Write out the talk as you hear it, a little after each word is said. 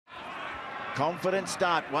Confident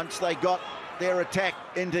start once they got their attack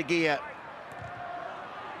into gear.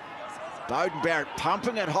 Bowden Barrett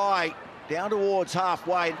pumping it high down towards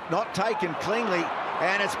halfway, not taken cleanly,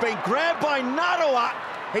 and it's been grabbed by Narawa.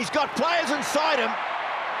 He's got players inside him,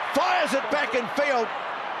 fires it back in field.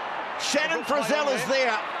 Shannon Frizzell is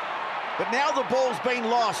there, but now the ball's been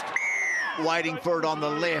lost. Waiting for it on the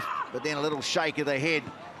left, but then a little shake of the head.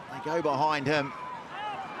 They go behind him.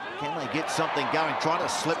 Can they get something going? Trying to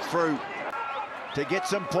slip through to get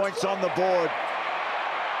some points on the board.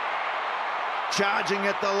 Charging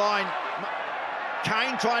at the line.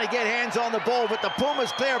 Kane trying to get hands on the ball, but the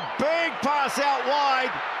Pumas clear. Big pass out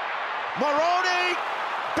wide. Moroni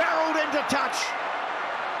barreled into touch.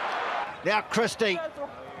 Now Christie,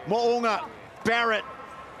 Mo'unga, Barrett.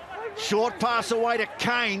 Short pass away to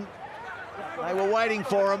Kane. They were waiting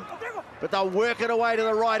for him, but they'll work it away to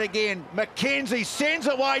the right again. McKenzie sends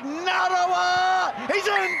it wide. Narawa! He's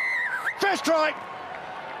in! First try.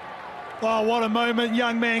 Oh, what a moment,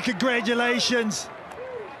 young man. Congratulations.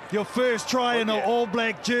 Your first try in an All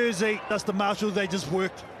Black jersey. That's the Marshalls they just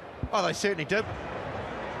worked. Oh, they certainly did.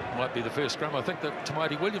 Might be the first scrum I think that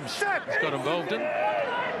Tamati Williams has got involved in.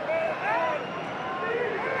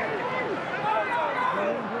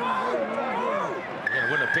 Going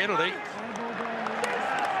to win a penalty.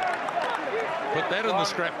 Put that in the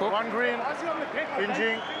scrapbook. One green.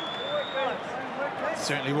 Binging.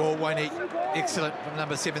 Certainly will, won't he? Excellent from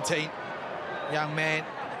number 17. Young man,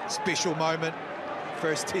 special moment.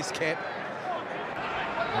 First test cap.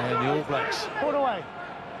 And the All Blacks Put away.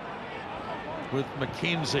 with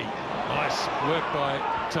McKenzie. Nice work by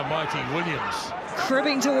Tamati Williams.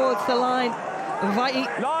 Cribbing towards the line.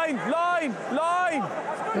 Line.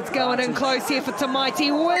 It's going in close here for Tamati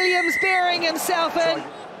Williams, burying himself in.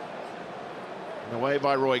 Away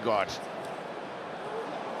by Roigard.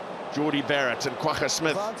 Geordie Barrett and Quagga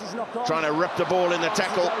Smith trying to rip the ball in the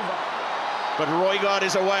tackle. But Roigard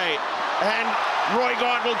is away. And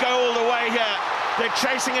Roigard will go all the way here. They're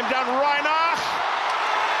chasing him down. Reiner!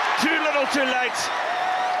 Too little, too late.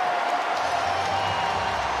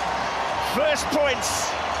 First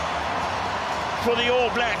points for the All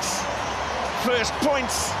Blacks. First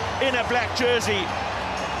points in a black jersey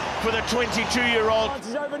for the 22-year-old.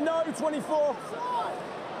 It's over, no, 24.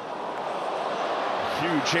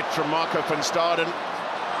 Huge hit from Marco van Staden,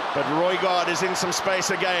 but Roigard is in some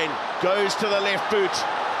space again. Goes to the left boot.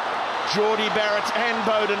 Geordie Barrett and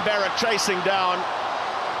Bowden Barrett chasing down.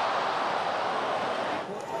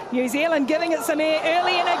 New Zealand giving it some air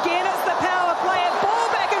early, and again it's the power play. Ball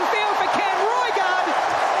back in field for Cam Roigard,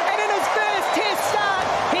 and in his first test start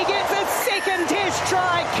he gets his second test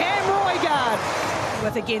try. Cam Roigard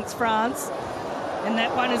with against France. And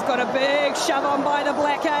that one has got a big shove on by the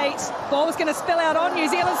Black Eight. Ball's going to spill out on New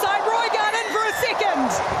Zealand side. Roigard in for a second.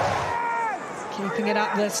 Keeping it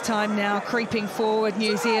up this time now, creeping forward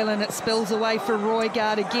New Zealand. It spills away for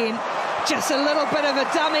Roigard again. Just a little bit of a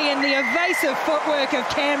dummy in the evasive footwork of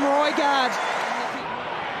Cam Roigard.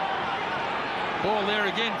 Ball there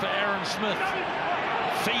again for Aaron Smith.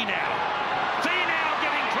 Finau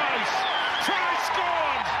getting close. Try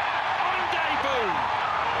scored on debut.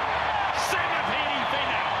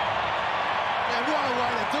 And what a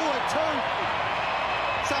way to do it too.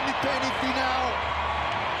 Samipeni Finau.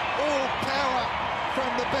 All power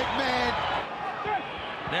from the big man.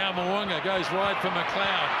 Now Mo'unga goes wide for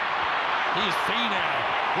McLeod. Here's Finau.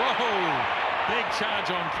 Whoa! Big charge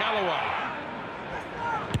on Callaway.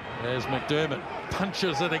 There's McDermott.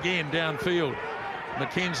 Punches it again downfield.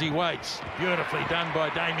 McKenzie waits. Beautifully done by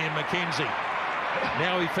Damien McKenzie.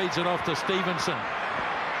 Now he feeds it off to Stevenson.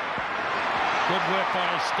 Good work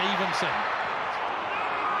by Stevenson.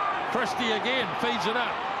 Christie again feeds it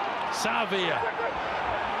up. Savia.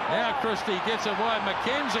 Now Christie gets it wide.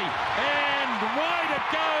 McKenzie. And wide it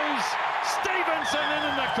goes. Stevenson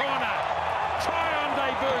in the corner. Try on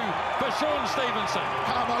debut for Sean Stevenson.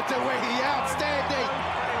 Kamo Tewehi, outstanding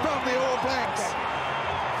from the All Blacks.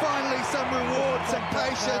 Finally some reward, some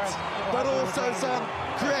patience, but also some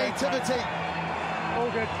creativity. All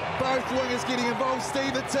good. Both wingers getting involved.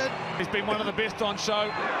 Stevenson. He's been one of the best on show.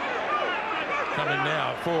 Coming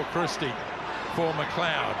now for Christie, for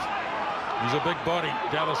McLeod. He's a big body,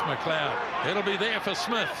 Dallas McLeod. It'll be there for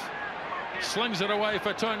Smith. Slings it away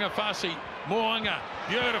for Tuangafasi. Mo'unga,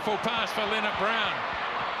 beautiful pass for Leonard Brown.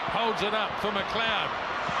 Holds it up for McLeod.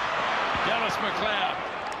 Dallas McLeod.